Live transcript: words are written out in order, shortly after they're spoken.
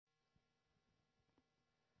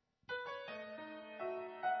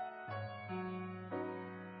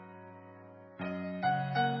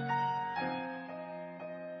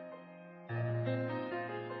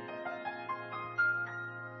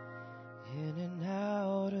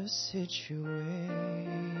situations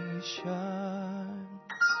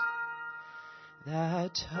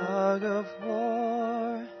that tug of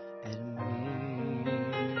war at me.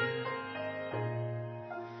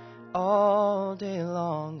 All day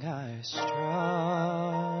long I struggle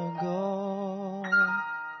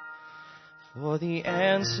for the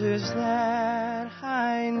answers that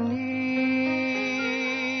I need.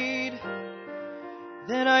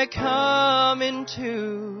 Then I come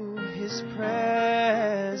into His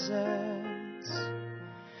presence,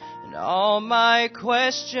 and all my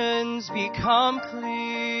questions become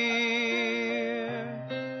clear.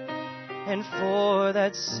 And for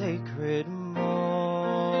that sacred moment,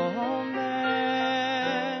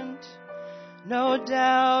 no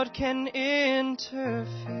doubt can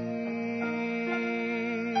interfere.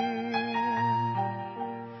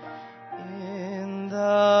 In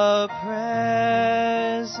the presence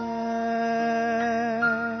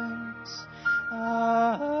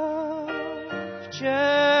of Jehovah,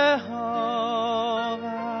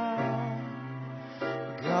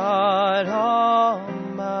 God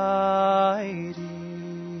Almighty,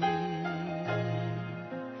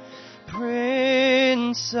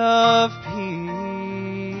 Prince of Peace,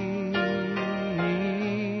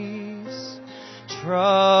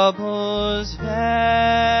 troubles vanish,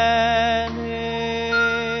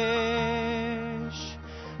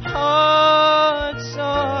 hearts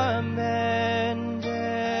are mended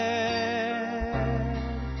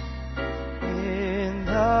in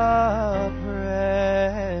the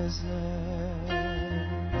presence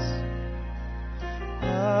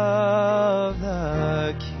of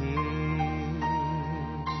the King.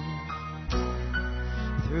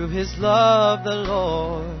 Through His love the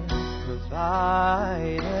Lord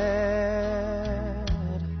provided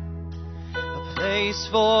a place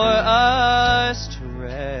for us to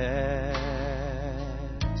rest,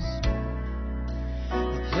 a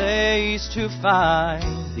place to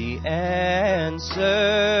find the answers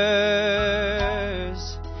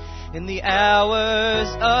in the hours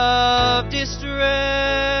of distress.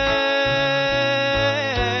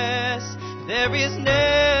 There is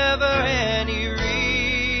never any reason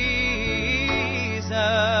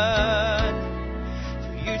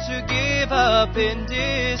for you to give up in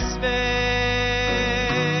despair.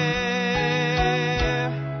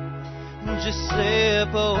 Just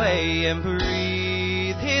slip away and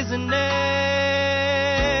breathe His name.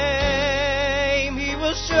 He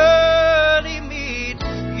will surely meet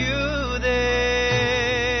you there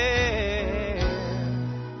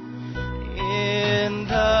in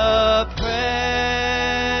the presence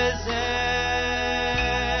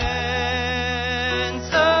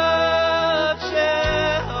of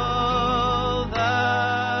Jehovah,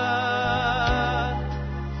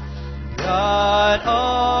 God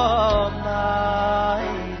Almighty,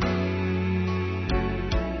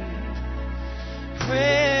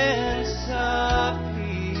 Prince of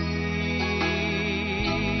Peace,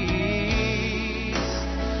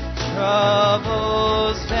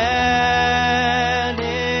 troubles vanish,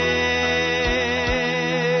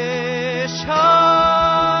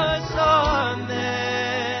 hearts are mended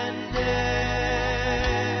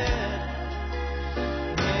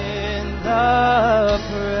in the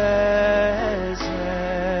presence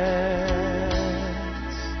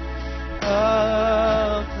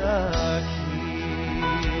of the King.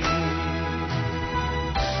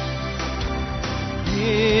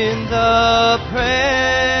 In the presence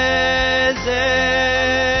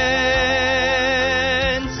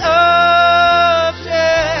of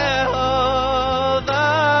Jehovah,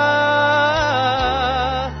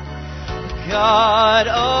 God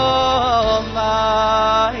Almighty,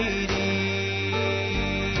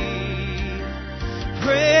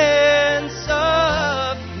 Prince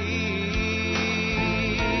of Peace,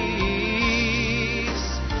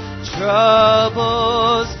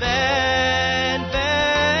 troubles vanish,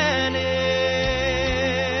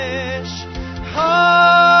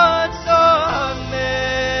 hearts are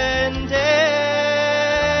mended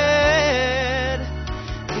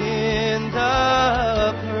in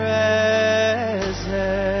the presence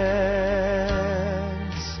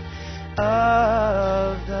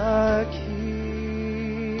of the King.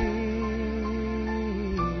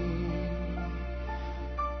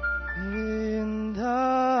 In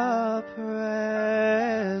the presence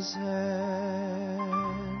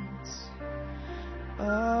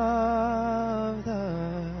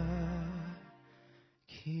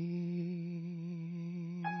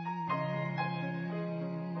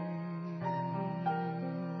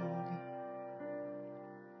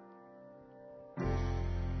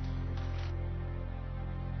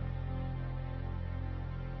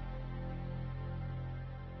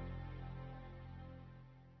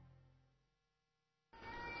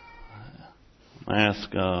ask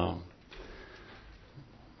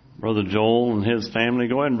Brother Joel and his family.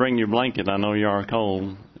 Go ahead and bring your blanket. I know you are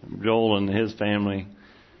cold. Joel and his family,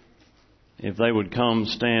 if they would come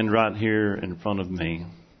stand right here in front of me.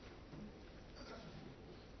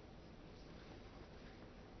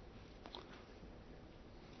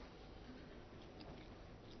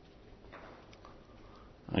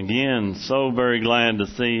 Again, so very glad to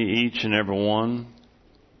see each and every one.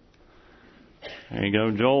 There you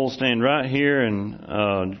go. Joel, stand right here,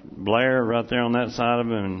 and Blair right there on that side of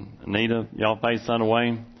him, and Anita, y'all face that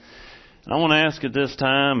away. I want to ask at this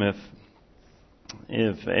time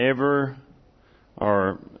if ever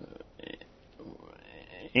or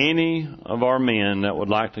any of our men that would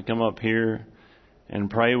like to come up here and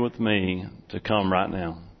pray with me to come right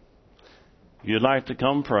now. If you'd like to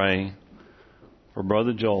come pray for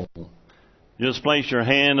Brother Joel, just place your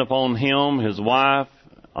hand upon him, his wife.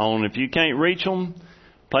 If you can't reach them,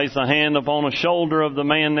 place a hand upon the shoulder of the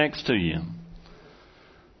man next to you.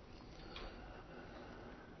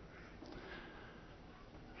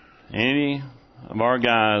 Any of our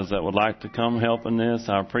guys that would like to come help in this,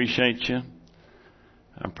 I appreciate you.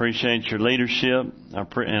 I appreciate your leadership.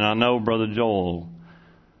 And I know Brother Joel,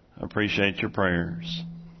 I appreciate your prayers.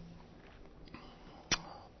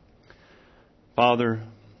 Father,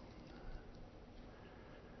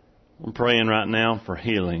 I'm praying right now for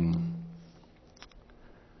healing.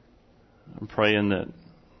 I'm praying that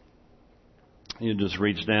you just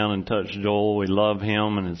reach down and touch Joel. We love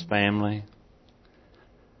him and his family.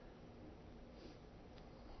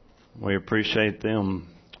 We appreciate them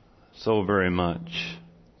so very much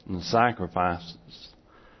and the sacrifices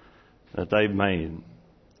that they've made.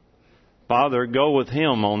 Father, go with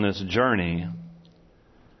him on this journey.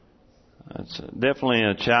 It's definitely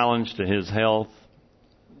a challenge to his health.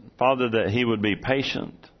 Father, that he would be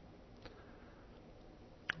patient.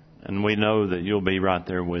 And we know that you'll be right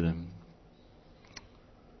there with him.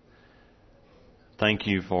 Thank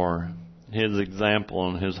you for his example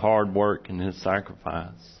and his hard work and his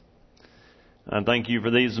sacrifice. I thank you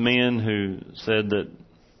for these men who said that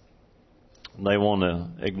they want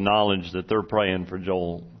to acknowledge that they're praying for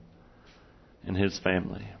Joel and his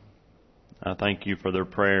family. I thank you for their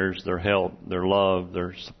prayers, their help, their love,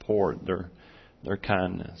 their support, their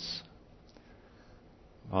kindness.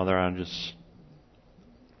 Father, I just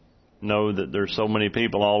know that there's so many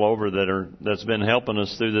people all over that's been helping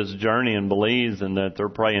us through this journey in Belize, and that they're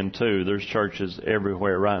praying too. There's churches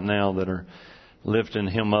everywhere right now that are lifting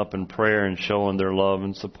him up in prayer and showing their love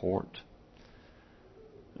and support.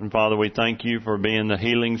 And Father, we thank you for being the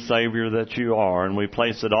healing Savior that you are, and we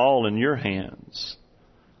place it all in your hands.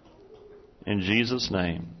 In Jesus'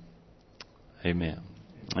 name, amen.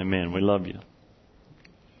 Amen. We love you.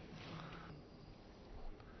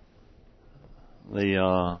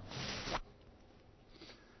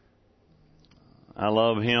 I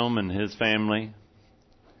love him and his family,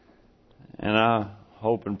 and I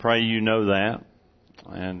hope and pray you know that,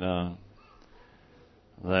 and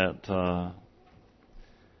that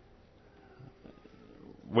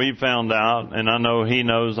we found out, and I know he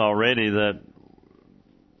knows already, that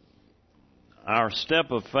our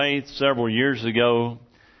step of faith several years ago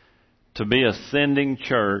to be a sending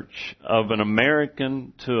church of an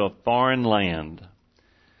American to a foreign land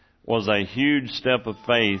was a huge step of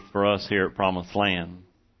faith for us here at Promised Land.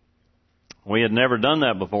 We had never done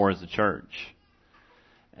that before as a church.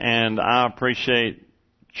 And I appreciate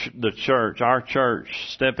the church, our church,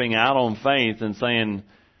 stepping out on faith and saying,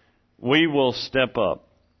 we will step up.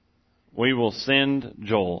 We will send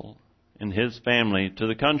Joel and his family to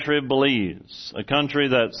the country of Belize, a country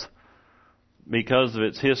that's, because of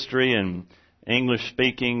its history and English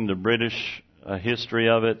speaking, the British history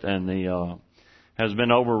of it, and has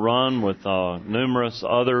been overrun with numerous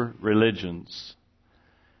other religions.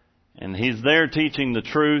 And he's there teaching the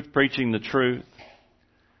truth, preaching the truth.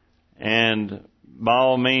 And by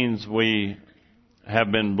all means, we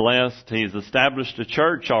have been blessed. He's established a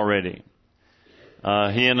church already.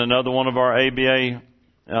 He and another one of our ABA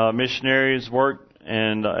missionaries worked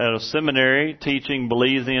at a seminary teaching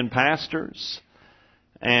Belizean pastors.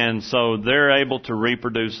 And so they're able to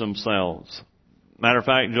reproduce themselves. Matter of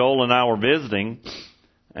fact, Joel and I were visiting,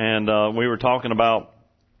 and we were talking about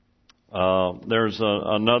there's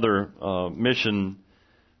another mission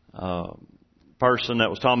person that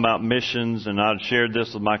was talking about missions, and I'd shared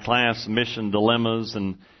this with my class, mission dilemmas.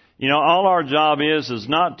 And, you know, all our job is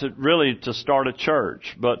not to really to start a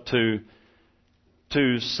church, but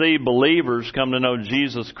to see believers come to know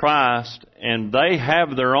Jesus Christ, and they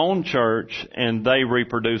have their own church, and they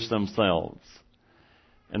reproduce themselves.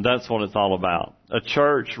 And that's what it's all about. A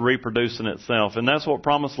church reproducing itself. And that's what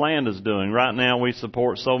Promised Land is doing. Right now we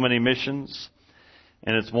support so many missions.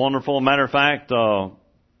 And it's wonderful. Matter of fact,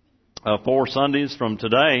 4 Sundays from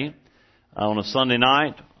today, on a Sunday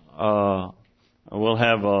night, we'll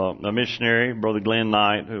have a missionary, Brother Glenn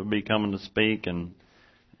Knight, who will be coming to speak. And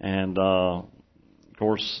of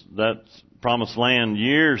course, that Promised Land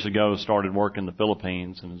years ago started work in the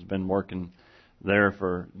Philippines and has been working there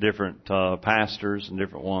for different pastors and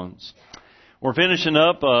different ones. We're finishing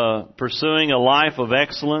up pursuing a life of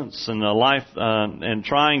excellence and a life and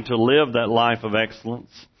trying to live that life of excellence.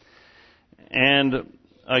 And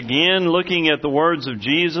again, looking at the words of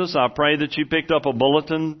Jesus, I pray that you picked up a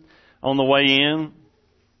bulletin on the way in.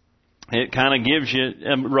 It kind of gives you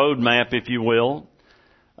a roadmap, if you will,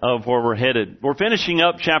 of where we're headed. We're finishing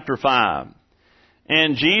up chapter 5.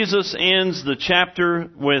 And Jesus ends the chapter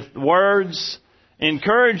with words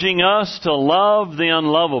encouraging us to love the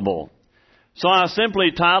unlovable. So I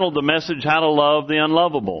simply titled the message, How to Love the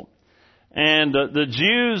Unlovable. And the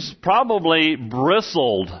Jews probably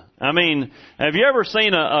bristled. I mean, have you ever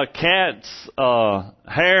seen a cat's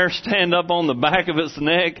hair stand up on the back of its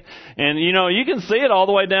neck? And, you know, you can see it all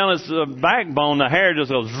the way down its backbone. The hair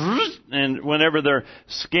just goes, and whenever they're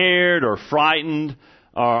scared or frightened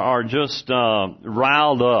or just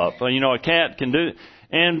riled up. You know, a cat can do.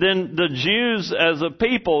 And then the Jews as a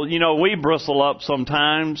people, you know, we bristle up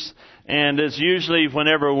sometimes. And it's usually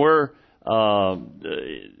whenever we're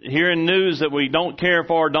hearing news that we don't care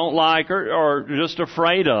for, don't like, or just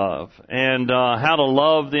afraid of, and how to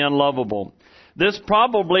love the unlovable. This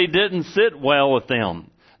probably didn't sit well with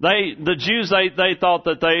them. The Jews, they thought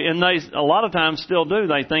that and they a lot of times still do.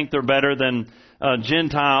 They think they're better than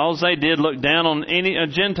Gentiles. They did look down on a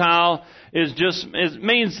Gentile it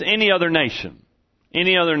means any other nation,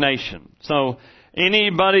 any other nation. So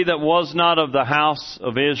anybody that was not of the house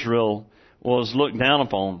of Israel was looked down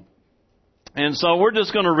upon. And so we're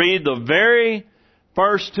just going to read the very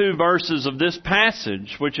first 2 verses of this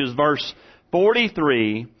passage, which is verse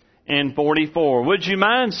 43 and 44. Would you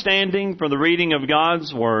mind standing for the reading of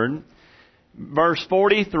God's Word? Verse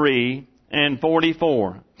 43 and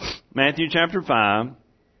 44. Matthew chapter 5.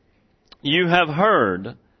 You have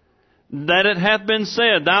heard that it hath been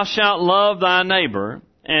said, Thou shalt love thy neighbor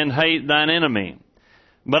and hate thine enemy.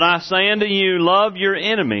 But I say unto you, love your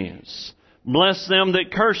enemies, bless them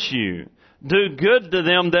that curse you, do good to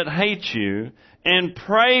them that hate you, and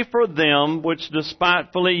pray for them which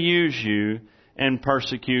despitefully use you and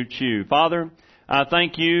persecute you. Father, I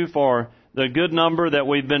thank you for the good number that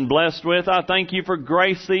we've been blessed with. I thank you for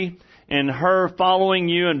Gracie and her following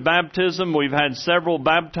you in baptism. We've had several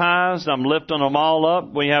baptized. I'm lifting them all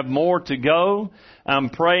up. We have more to go. I'm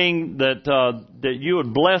praying that you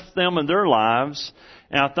would bless them in their lives.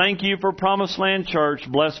 And I thank you for Promised Land Church.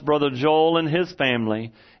 Bless Brother Joel and his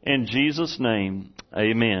family. In Jesus' name,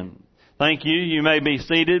 amen. Thank you. You may be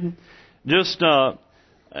seated. Just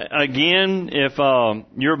again, if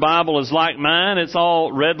your Bible is like mine, it's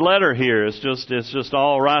all red letter here. It's just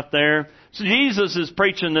all right there. So Jesus is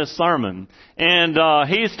preaching this sermon, and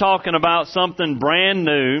he's talking about something brand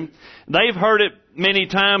new. They've heard it many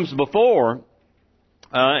times before,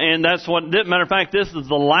 and that's what. Matter of fact, this is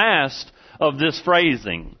the last of this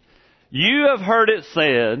phrasing. You have heard it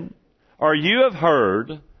said, or you have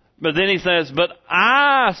heard, but then he says, but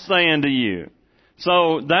I say unto you.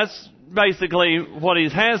 So that's basically what he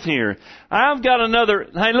has here. I've got another,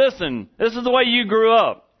 hey listen, this is the way you grew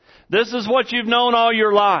up. This is what you've known all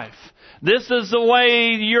your life. This is the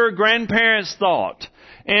way your grandparents thought.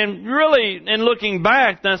 And really, in looking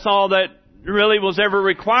back, that's all that really was ever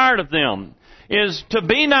required of them, is to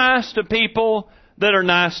be nice to people that are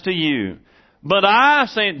nice to you. But I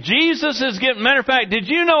say, Jesus is getting, matter of fact, did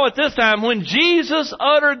you know at this time when Jesus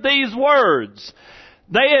uttered these words,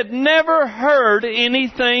 they had never heard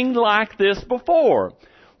anything like this before.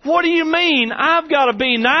 What do you mean? I've got to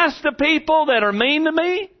be nice to people that are mean to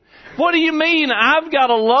me? What do you mean I've got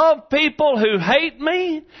to love people who hate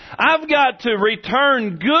me? I've got to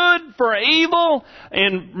return good for evil?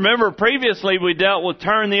 And remember previously we dealt with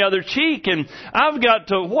turn the other cheek. And I've got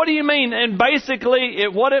to, what do you mean? And basically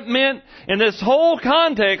what it meant in this whole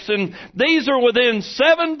context, and these are within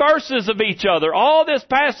 7 verses of each other. All this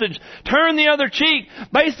passage, turn the other cheek.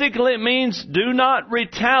 Basically it means do not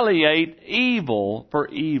retaliate evil for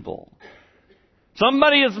evil.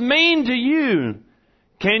 Somebody is mean to you.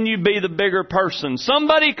 Can you be the bigger person?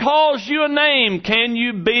 Somebody calls you a name. Can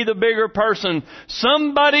you be the bigger person?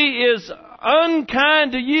 Somebody is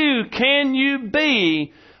unkind to you. Can you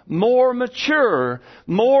be more mature,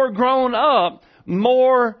 more grown up,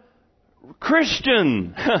 more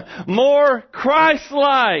Christian, more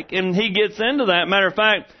Christ-like. And he gets into that. Matter of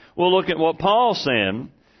fact, we'll look at what Paul said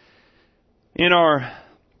in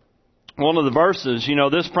one of the verses. You know,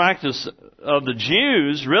 this practice of the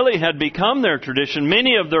Jews really had become their tradition.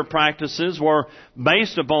 Many of their practices were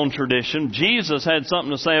based upon tradition. Jesus had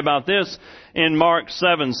something to say about this in Mark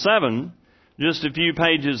 7:7, just a few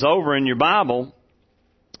pages over in your Bible.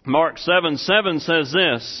 Mark 7:7 says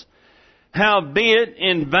this, "Howbeit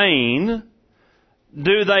in vain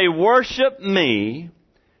do they worship me,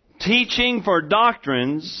 teaching for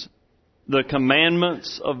doctrines the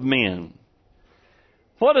commandments of men."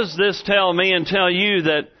 What does this tell me and tell you?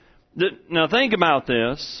 Now think about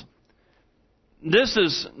this.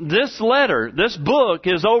 This letter, this book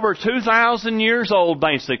is over 2,000 years old,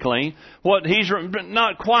 basically.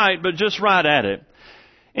 Not quite, but just right at it.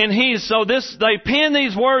 And they pen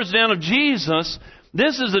these words down of Jesus.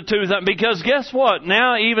 This is because guess what?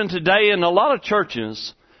 Now, even today in a lot of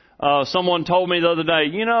churches, someone told me the other day,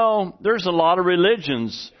 you know, there's a lot of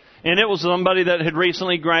religions. And it was somebody that had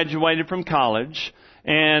recently graduated from college.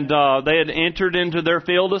 And they had entered into their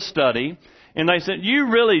field of study. And they said, you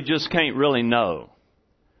really just can't really know.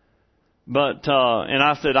 But, and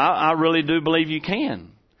I said, I really do believe you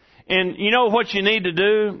can. And you know what you need to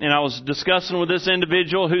do? And I was discussing with this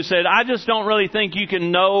individual who said, I just don't really think you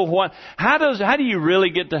can know how do you really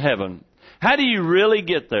get to heaven? How do you really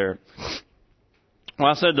get there? Well,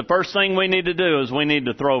 I said the first thing we need to do is we need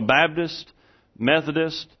to throw Baptist,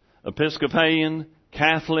 Methodist, Episcopalian,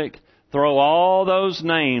 Catholic, throw all those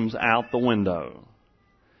names out the window.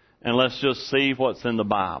 And let's just see what's in the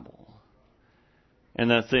Bible. And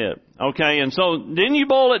that's it. Okay, and so then you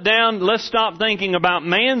boil it down. Let's stop thinking about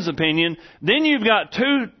man's opinion. Then you've got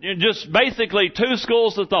basically two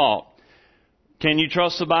schools of thought. Can you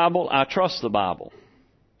trust the Bible? I trust the Bible.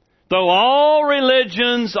 Throw all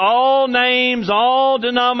religions, all names, all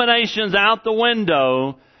denominations out the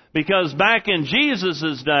window, because back in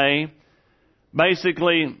Jesus' day,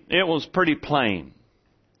 basically, it was pretty plain.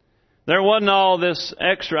 There wasn't all this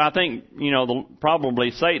extra. I think,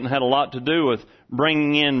 probably Satan had a lot to do with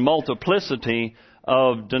bringing in multiplicity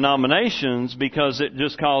of denominations because it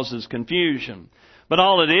just causes confusion. But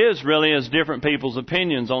all it is really is different people's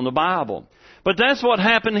opinions on the Bible. But that's what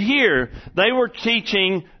happened here. They were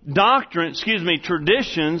teaching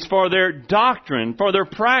traditions for their doctrine, for their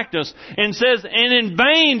practice. And says, and in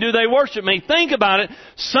vain do they worship me. Think about it.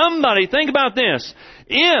 Think about this.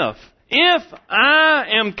 If I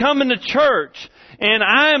am coming to church and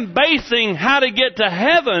I am basing how to get to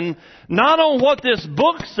heaven not on what this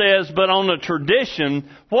book says, but on a tradition,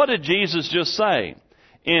 what did Jesus just say?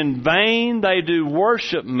 In vain they do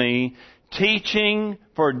worship me, teaching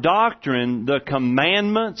for doctrine the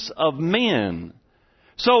commandments of men.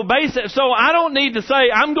 So I don't need to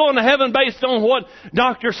say I'm going to heaven based on what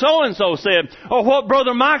Dr. So-and-so said, or what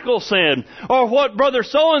Brother Michael said, or what Brother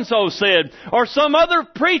so-and-so said, or some other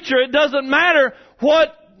preacher. It doesn't matter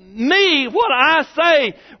what I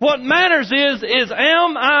say. What matters is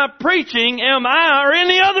am I preaching, or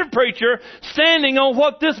any other preacher standing on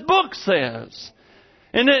what this book says?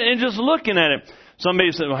 And just looking at it.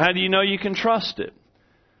 Somebody said, well, how do you know you can trust it?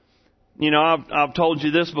 I've told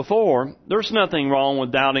you this before. There's nothing wrong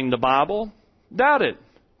with doubting the Bible. Doubt it.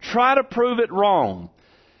 Try to prove it wrong.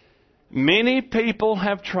 Many people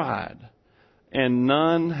have tried, and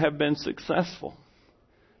none have been successful.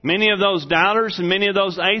 Many of those doubters and many of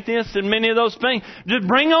those atheists and many of those things, just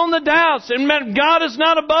bring on the doubts. And God is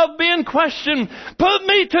not above being questioned. Put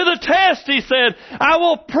me to the test, he said. I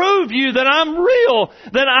will prove you that I'm real,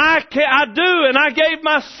 that I do, and I gave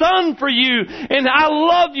my son for you, and I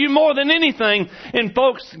love you more than anything. And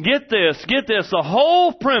folks, get this, the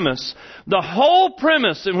whole premise,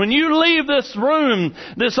 and when you leave this room,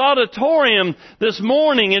 this auditorium this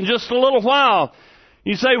morning in just a little while,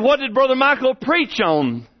 you say, what did Brother Michael preach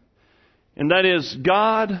on? And that is,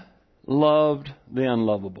 God loved the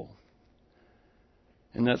unlovable.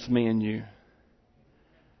 And that's me and you.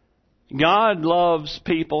 God loves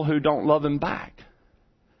people who don't love Him back.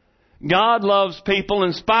 God loves people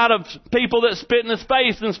in spite of people that spit in His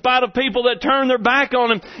face, in spite of people that turn their back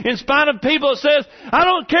on Him, in spite of people that says, I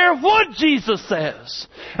don't care what Jesus says.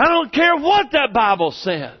 I don't care what that Bible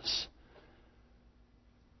says.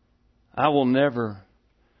 I will never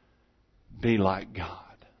be like God.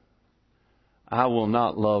 I will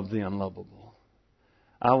not love the unlovable.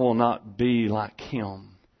 I will not be like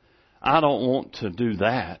Him. I don't want to do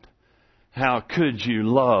that. How could you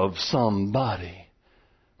love somebody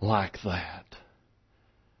like that?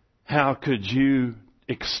 How could you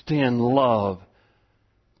extend love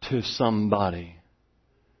to somebody?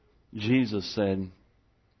 Jesus said,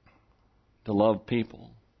 to love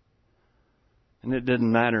people. And it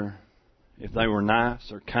didn't matter if they were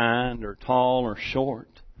nice or kind or tall or short.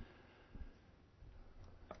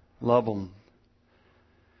 Love them.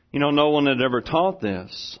 You know, no one had ever taught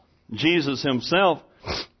this. Jesus himself,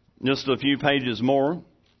 just a few pages more,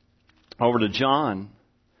 over to John.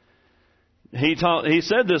 He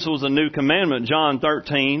said this was a new commandment. John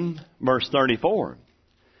 13, verse 34,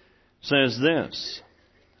 says this.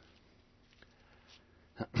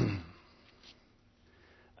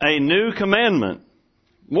 A new commandment.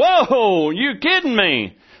 Whoa, you kidding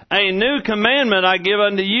me? A new commandment I give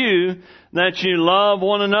unto you, that you love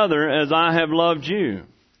one another as I have loved you.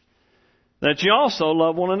 That you also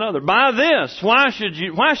love one another. By this, why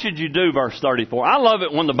should you do verse 34? I love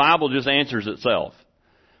it when the Bible just answers itself.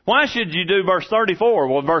 Why should you do verse 34?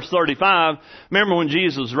 Well, verse 35, remember when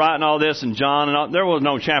Jesus was writing all this in John, and all, there was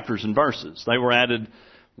no chapters and verses. They were added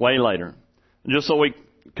way later, just so we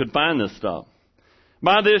could find this stuff.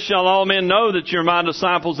 By this shall all men know that you're my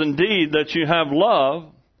disciples indeed, that you have love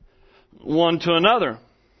one to another.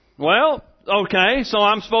 Well, okay, so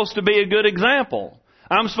I'm supposed to be a good example.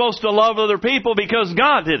 I'm supposed to love other people because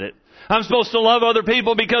God did it. I'm supposed to love other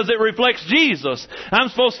people because it reflects Jesus. I'm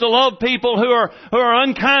supposed to love people who are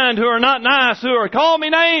unkind, who are not nice, who are call me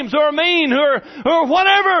names, who are mean, who are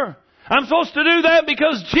whatever. I'm supposed to do that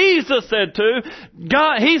because Jesus said to.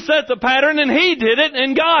 God, He set the pattern and He did it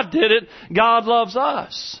and God did it. God loves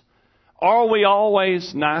us. Are we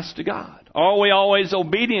always nice to God? Are we always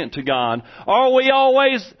obedient to God? Are we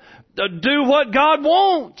always do what God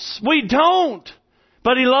wants? We don't.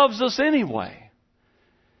 But He loves us anyway.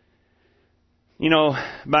 You know,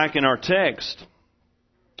 back in our text,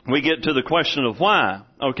 we get to the question of why.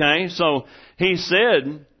 Okay, so He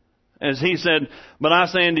said, but I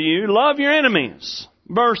say unto you, love your enemies.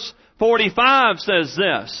 Verse 45 says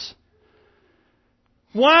this.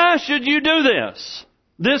 Why should you do this?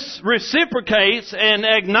 This reciprocates and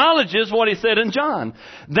acknowledges what He said in John.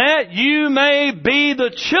 That you may be the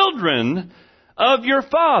children of your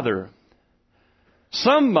Father.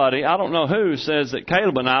 Somebody, I don't know who, says that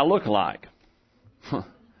Caleb and I look alike.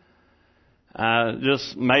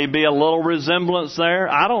 Just maybe a little resemblance there.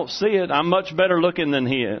 I don't see it. I'm much better looking than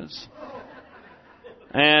he is.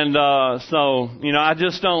 And so, you know, I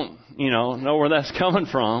just don't, know where that's coming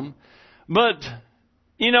from. But,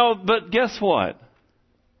 but guess what?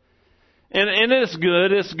 And it's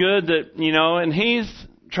good. It's good that, and he's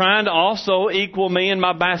trying to also equal me in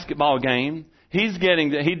my basketball game. He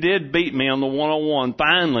did beat me on the 1-on-1,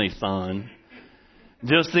 finally, son,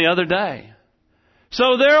 just the other day.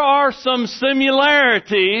 So there are some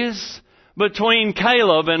similarities between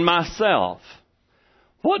Caleb and myself.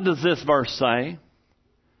 What does this verse say?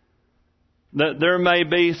 That there may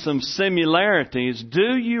be some similarities.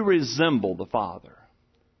 Do you resemble the Father?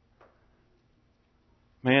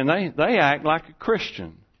 Man, they act like a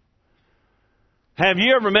Christian. Have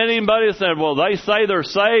you ever met anybody that said, well, they say they're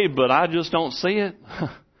saved, but I just don't see it?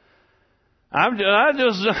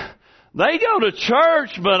 They go to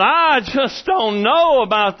church, but I just don't know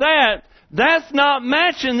about that. That's not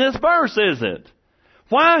matching this verse, is it?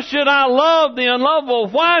 Why should I love the unlovable?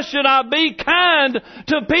 Why should I be kind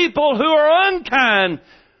to people who are unkind?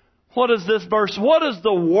 What is this verse? What does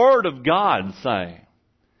the Word of God say?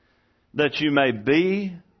 That you may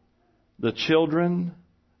be the children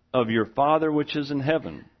of your Father which is in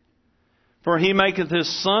heaven. For He maketh His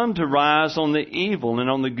sun to rise on the evil and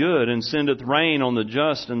on the good, and sendeth rain on the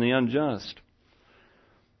just and the unjust.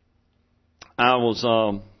 I was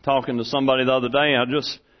talking to somebody the other day. I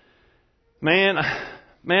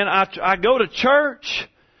go to church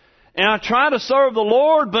and I try to serve the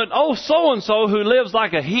Lord, but so-and-so who lives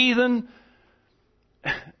like a heathen,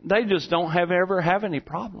 they just don't ever have any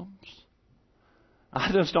problems.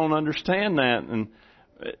 I just don't understand that. And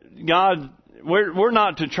God, we're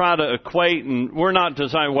not to try to equate, and we're not to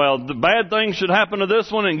say, well, the bad things should happen to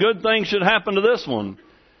this one and good things should happen to this one.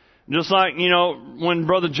 Just like, when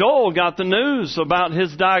Brother Joel got the news about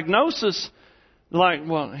his diagnosis,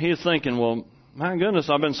 he's thinking, well, my goodness,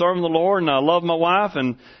 I've been serving the Lord and I love my wife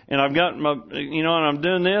and I've got my, and I'm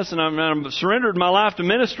doing this and I've surrendered my life to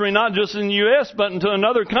ministry, not just in the U.S., but into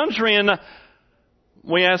another country. And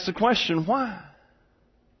we ask the question, why?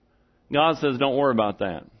 God says, don't worry about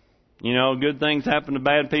that. Good things happen to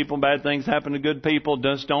bad people, bad things happen to good people.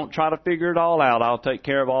 Just don't try to figure it all out. I'll take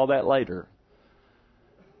care of all that later.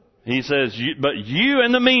 He says, but you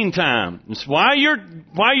in the meantime, while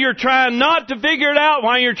you're trying not to figure it out,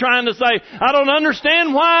 while you're trying to say, I don't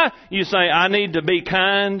understand why, you say, I need to be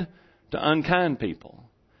kind to unkind people.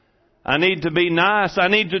 I need to be nice. I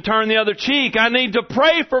need to turn the other cheek. I need to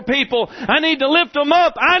pray for people. I need to lift them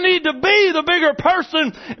up. I need to be the bigger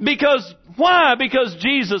person. Because, why? Because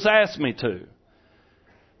Jesus asked me to.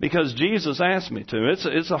 Because Jesus asked me to.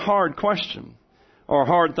 It's a hard question, or a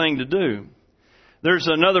hard thing to do. There's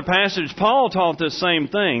another passage, Paul taught this same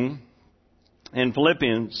thing in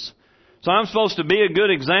Philippians. So I'm supposed to be a good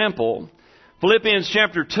example. Philippians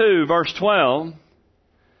chapter 2, verse 12.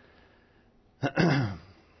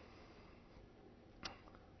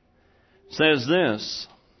 Says this: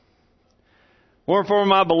 Wherefore,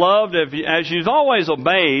 my beloved, as you've always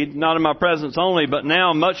obeyed, not in my presence only, but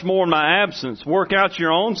now much more in my absence, work out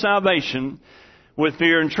your own salvation with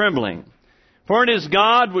fear and trembling. For it is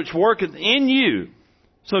God which worketh in you.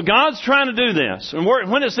 So God's trying to do this. And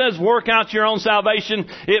when it says work out your own salvation,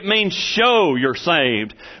 it means show you're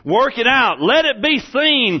saved. Work it out. Let it be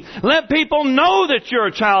seen. Let people know that you're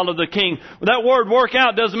a child of the King. That word work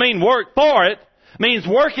out doesn't mean work for it. It means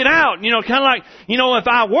work it out. Kind of like, if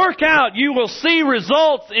I work out, you will see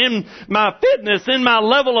results in my fitness, in my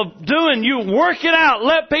level of doing. You work it out.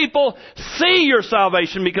 Let people see your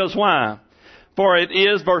salvation. Because why? For it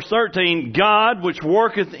is, verse 13, God which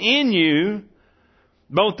worketh in you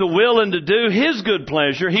both the will and to do His good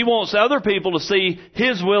pleasure. He wants other people to see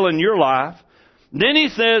His will in your life. Then He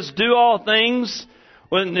says, do all things,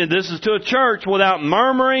 this is to a church, without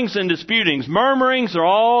murmurings and disputings. Murmurings are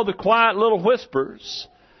all the quiet little whispers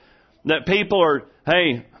that people are,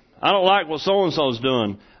 hey, I don't like what so-and-so's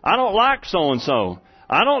doing. I don't like so-and-so.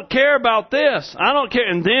 I don't care about this. I don't care.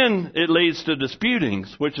 And then it leads to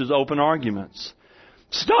disputings, which is open arguments.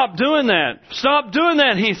 Stop doing that. Stop doing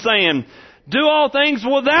that, He's saying. Do all things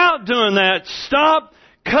without doing that. Stop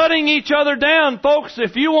cutting each other down. Folks,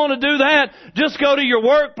 if you want to do that, just go to your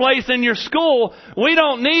workplace and your school. We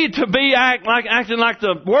don't need to be acting like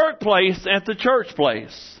the workplace at the church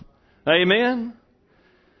place. Amen?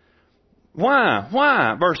 Why?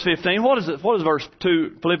 Why? Verse 15. What does verse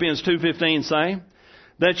 2, Philippians 2:15 say?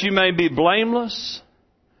 That you may be blameless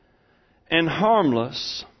and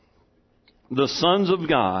harmless, the sons of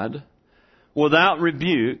God, without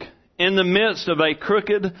rebuke, in the midst of a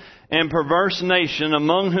crooked and perverse nation,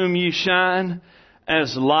 among whom ye shine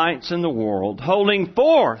as lights in the world, holding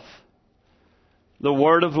forth the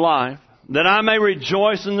word of life, that I may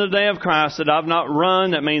rejoice in the day of Christ, that I've not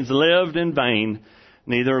run, that means lived in vain,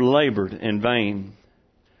 neither labored in vain.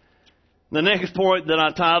 The next point that I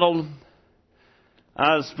titled,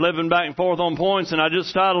 I was flipping back and forth on points, and I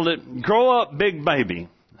just titled it, Grow Up, Big Baby.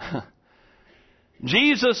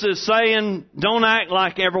 Jesus is saying, don't act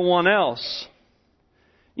like everyone else.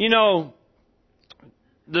 The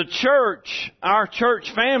church, our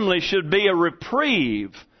church family should be a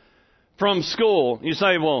reprieve from school. You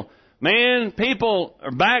say, well, man, people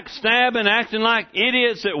are backstabbing, acting like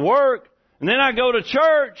idiots at work, and then I go to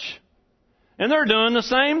church, and they're doing the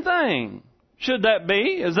same thing. Should that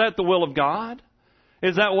be? Is that the will of God?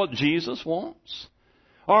 Is that what Jesus wants?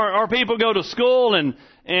 Or people go to school and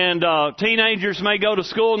teenagers may go to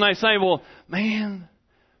school and they say, well, man,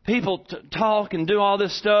 people talk and do all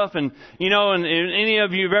this stuff. And any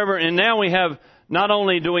of you have ever, and now we have, not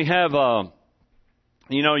only do we have,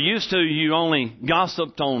 used to you only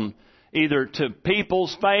gossiped on either to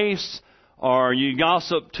people's face or you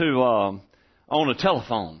gossiped to, on a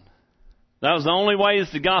telephone. That was the only ways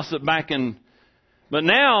to gossip back in. But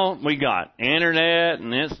now we got internet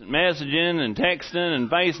and instant messaging and texting and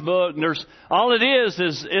Facebook. And there's all it is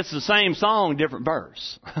it's the same song, different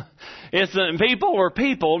verse. People are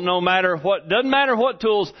people, no matter what. Doesn't matter what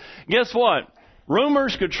tools. Guess what?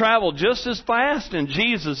 Rumors could travel just as fast in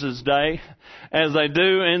Jesus' day as they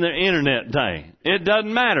do in the internet day. It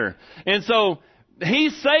doesn't matter. And so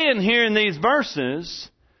He's saying here in these verses,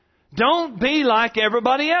 don't be like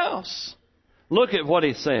everybody else. Look at what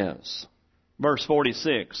He says. Verse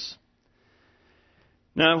 46.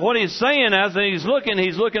 Now, what He's saying as He's looking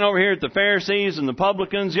over here at the Pharisees and the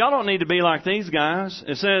publicans. Y'all don't need to be like these guys.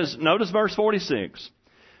 It says, notice verse 46.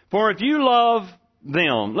 For if you love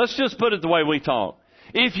them, let's just put it the way we talk.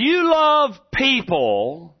 If you love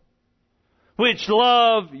people which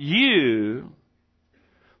love you,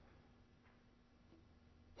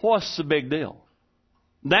 what's the big deal?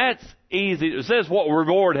 That's easy. It says, what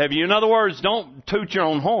reward have you? In other words, don't toot your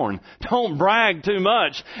own horn. Don't brag too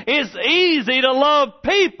much. It's easy to love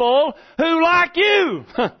people who like you.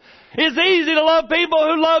 It's easy to love people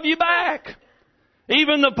who love you back.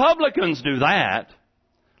 Even the publicans do that.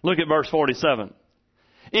 Look at verse 47.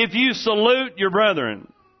 If you salute your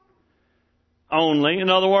brethren only,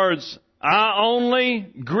 in other words, I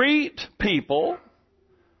only greet people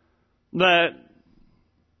that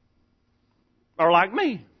are like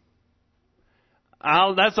me.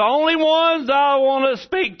 That's the only ones I want to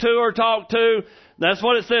speak to or talk to. That's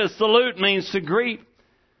what it says. Salute means to greet.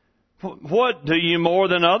 What, do you more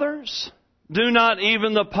than others? Do not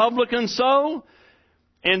even the publicans so?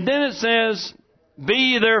 And then it says, be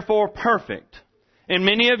ye therefore perfect. And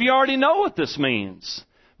many of you already know what this means.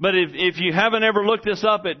 But if you haven't ever looked this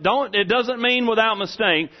up, it doesn't mean without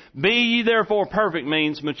mistake. Be ye therefore perfect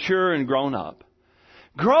means mature and grown up.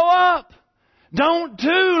 Grow up. Don't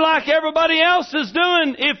do like everybody else is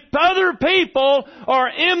doing. If other people are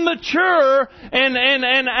immature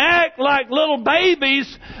and act like little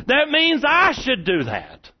babies, that means I should do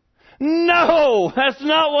that. No, that's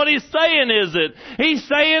not what he's saying, is it? He's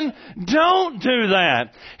saying, don't do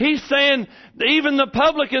that. He's saying, even the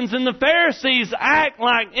publicans and the Pharisees act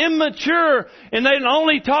like immature, and they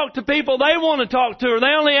only talk to people they want to talk to, or they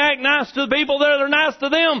only act nice to the people that are nice to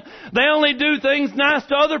them. They only do things nice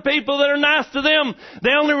to other people that are nice to them.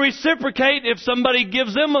 They only reciprocate if somebody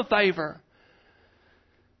gives them a favor.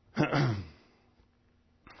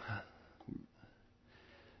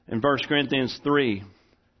 In 1 Corinthians 3,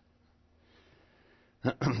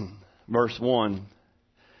 verse 1,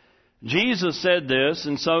 Jesus said this,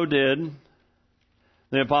 and so did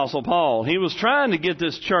the Apostle Paul. He was trying to get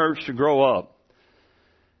this church to grow up.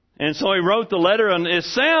 And so he wrote the letter, and it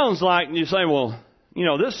sounds like, you say, well,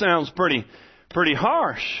 this sounds pretty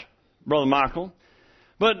harsh, Brother Michael.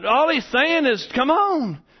 But all he's saying is, come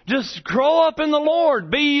on, just grow up in the Lord.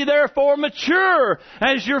 Be ye therefore mature,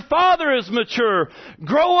 as your Father is mature.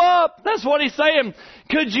 Grow up. That's what he's saying.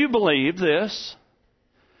 Could you believe this?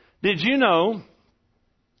 Did you know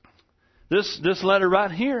this letter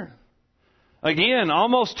right here? Again,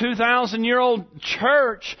 almost 2,000-year-old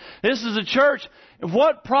church. This is a church.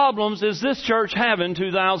 What problems is this church having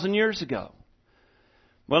 2,000 years ago?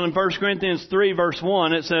 Well, in 1 Corinthians 3, verse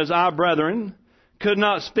 1, it says, I, brethren, could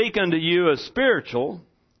not speak unto you as spiritual,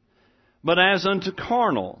 but as unto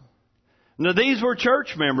carnal. Now these were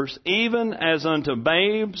church members, even as unto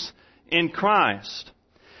babes in Christ.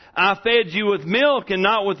 I fed you with milk and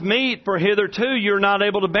not with meat, for hitherto you are not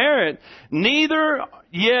able to bear it. Neither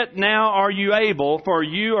yet now are you able, for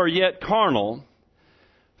you are yet carnal.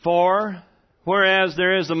 For whereas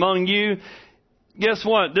there is among you, guess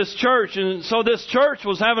what? This church, and so this church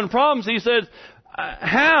was having problems. He said,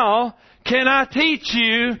 how can I teach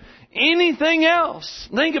you anything else?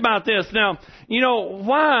 Think about this. Now,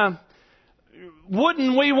 why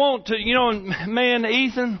wouldn't we want to, man,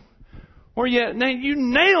 Ethan, where you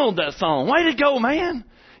nailed that song. Way to go, man.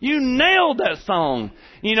 You nailed that song.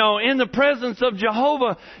 In the presence of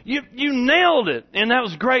Jehovah, you nailed it. And that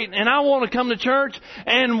was great. And I want to come to church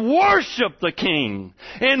and worship the King.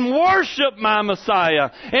 And worship my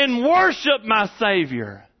Messiah. And worship my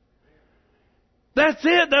Savior. That's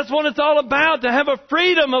it. That's what it's all about. To have a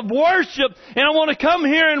freedom of worship. And I want to come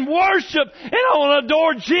here and worship. And I want to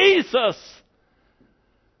adore Jesus.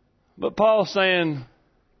 But Paul's saying,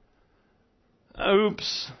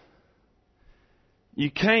 oops, you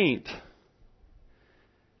can't.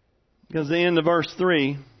 Because the end of verse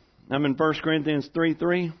 3, I'm in 1 Corinthians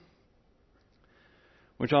 3:3,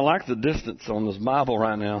 which I like the distance on this Bible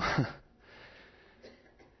right now.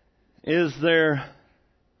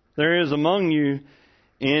 There is among you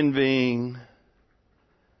envying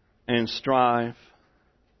and strife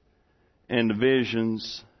and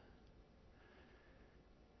divisions,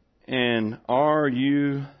 and are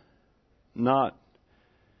you not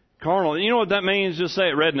carnal? You know what that means? Just say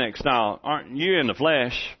it redneck style. Aren't you in the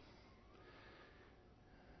flesh?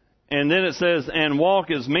 And then it says, and walk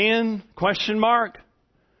as men, ?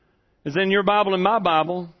 Is in your Bible and my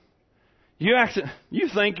Bible. You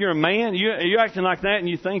think you're a man? You're acting like that and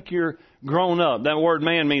you think you're grown up. That word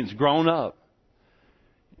man means grown up.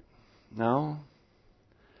 No.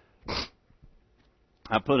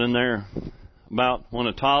 I put in there about when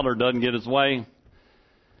a toddler doesn't get his way.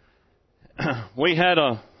 We had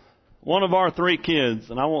one of our 3 kids,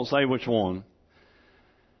 and I won't say which one.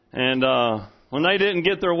 And when they didn't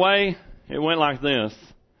get their way, it went like this.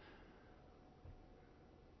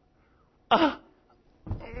 No,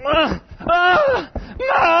 I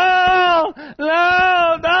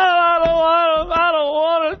don't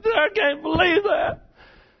want to. I can't believe that.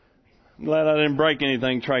 I'm glad I didn't break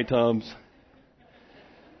anything, Trey Tubbs.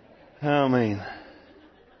 I mean,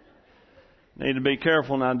 need to be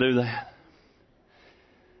careful not do that.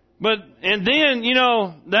 And then,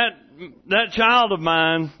 that child of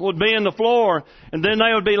mine would be in the floor, and then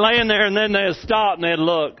they would be laying there, and then they'd stop and they'd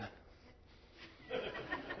look.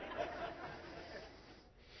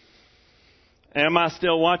 Am I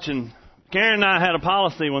still watching? Karen and I had a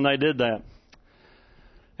policy when they did that.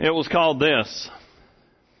 It was called this.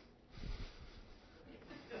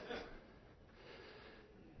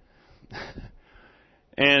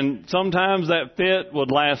 And sometimes that fit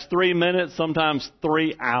would last 3 minutes, sometimes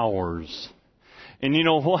 3 hours. And you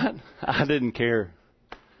know what? I didn't care.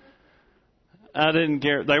 I didn't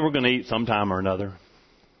care. They were going to eat sometime or another.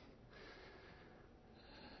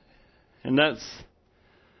 And that's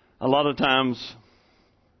a lot of times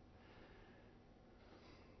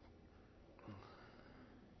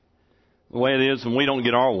the way it is when we don't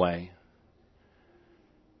get our way.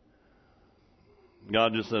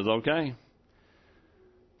 God just says, okay,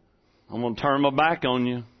 I'm going to turn my back on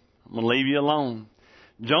you. I'm going to leave you alone.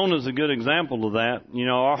 Jonah's a good example of that. You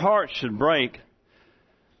know, our hearts should break.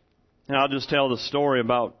 And I'll just tell the story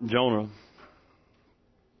about Jonah.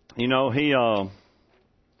 You know,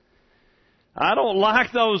 I don't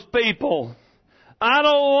like those people. I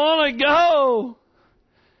don't want to go.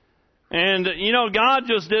 And, you know, God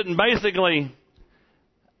just didn't basically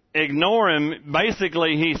ignore him.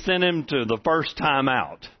 Basically, he sent him to the first time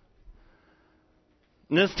out.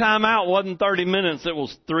 And this time out wasn't 30 minutes, it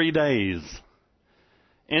was 3 days.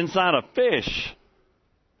 Inside a fish.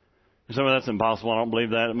 You say, well, that's impossible. I don't believe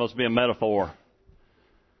that. It must be a metaphor.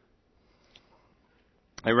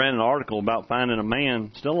 I read an article about finding a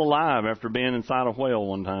man still alive after being inside a whale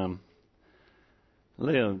one time.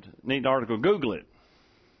 Lived. Neat article. Google it.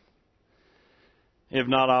 If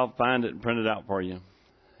not, I'll find it and print it out for you.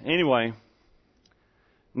 Anyway,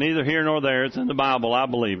 neither here nor there. It's in the Bible. I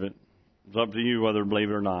believe it. It's up to you whether to believe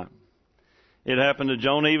it or not. It happened to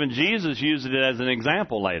Jonah. Even Jesus used it as an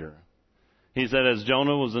example later. He said, as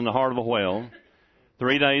Jonah was in the heart of a whale,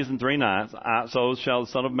 3 days and 3 nights, so shall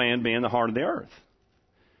the Son of Man be in the heart of the earth.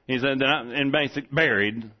 He said, in basic,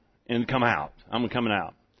 buried and come out. I'm coming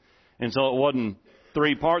out. And so it wasn't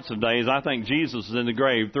 3 parts of days. I think Jesus was in the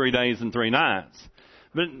grave 3 days and 3 nights.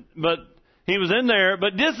 But he was in there.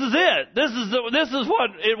 But this is it. This is what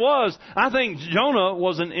it was. I think Jonah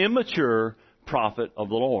was an immature prophet of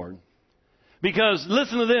the Lord. Because,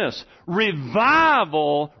 listen to this,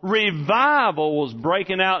 revival was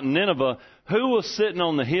breaking out in Nineveh. Who was sitting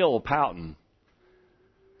on the hill pouting?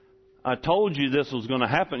 I told you this was going to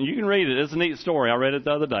happen. You can read it. It's a neat story. I read it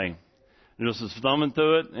the other day. Just was thumbing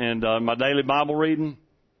through it and my daily Bible reading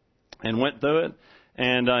and went through it.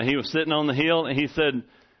 And he was sitting on the hill and he said,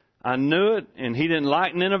 I knew it, and he didn't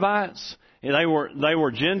like Ninevites. They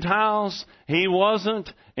were Gentiles. He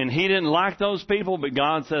wasn't, and he didn't like those people, but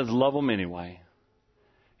God says love them anyway.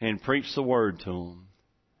 And preach the word to them.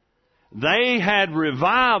 They had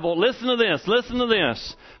revival. Listen to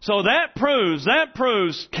this. So that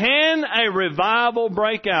proves, can a revival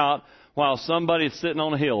break out while somebody's sitting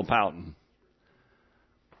on a hill pouting?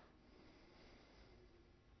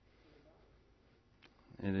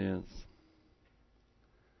 It is.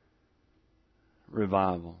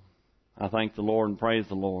 Revival. I thank the Lord and praise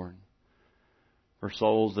the Lord for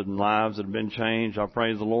souls and lives that have been changed. I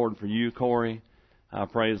praise the Lord for you, Corey. I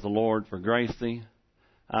praise the Lord for Gracie.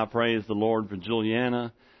 I praise the Lord for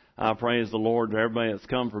Juliana. I praise the Lord for everybody that's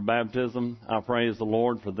come for baptism. I praise the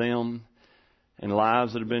Lord for them and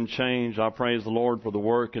lives that have been changed. I praise the Lord for the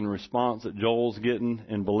work and response that Joel's getting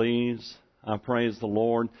and believes. I praise the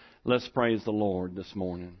Lord. Let's praise the Lord this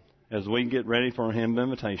morning as we get ready for a hymn of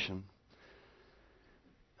invitation.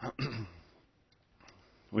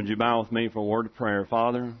 Would you bow with me for a word of prayer?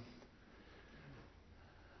 Father,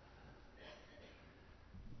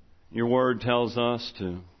 your word tells us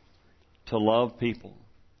to love people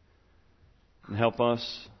and help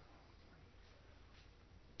us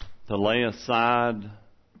to lay aside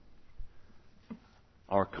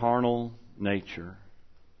our carnal nature,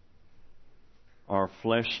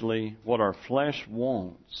 what our flesh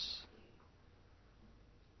wants,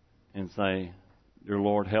 and say, dear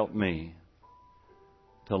Lord, help me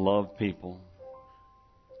to love people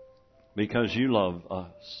because you love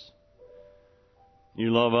us.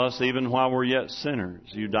 You love us even while we're yet sinners.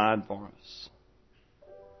 You died for us.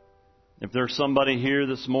 If there's somebody here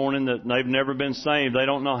this morning that they've never been saved, they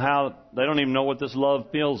don't even know what this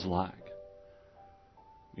love feels like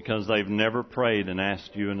because they've never prayed and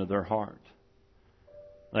asked you into their heart.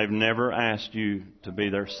 They've never asked you to be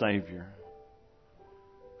their Savior.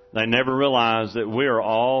 They never realize that we are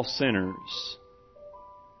all sinners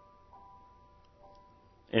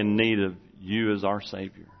in need of you as our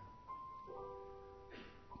Savior.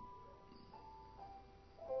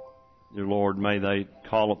 Dear Lord, may they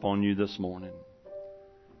call upon you this morning.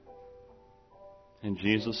 In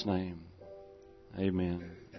Jesus' name, amen.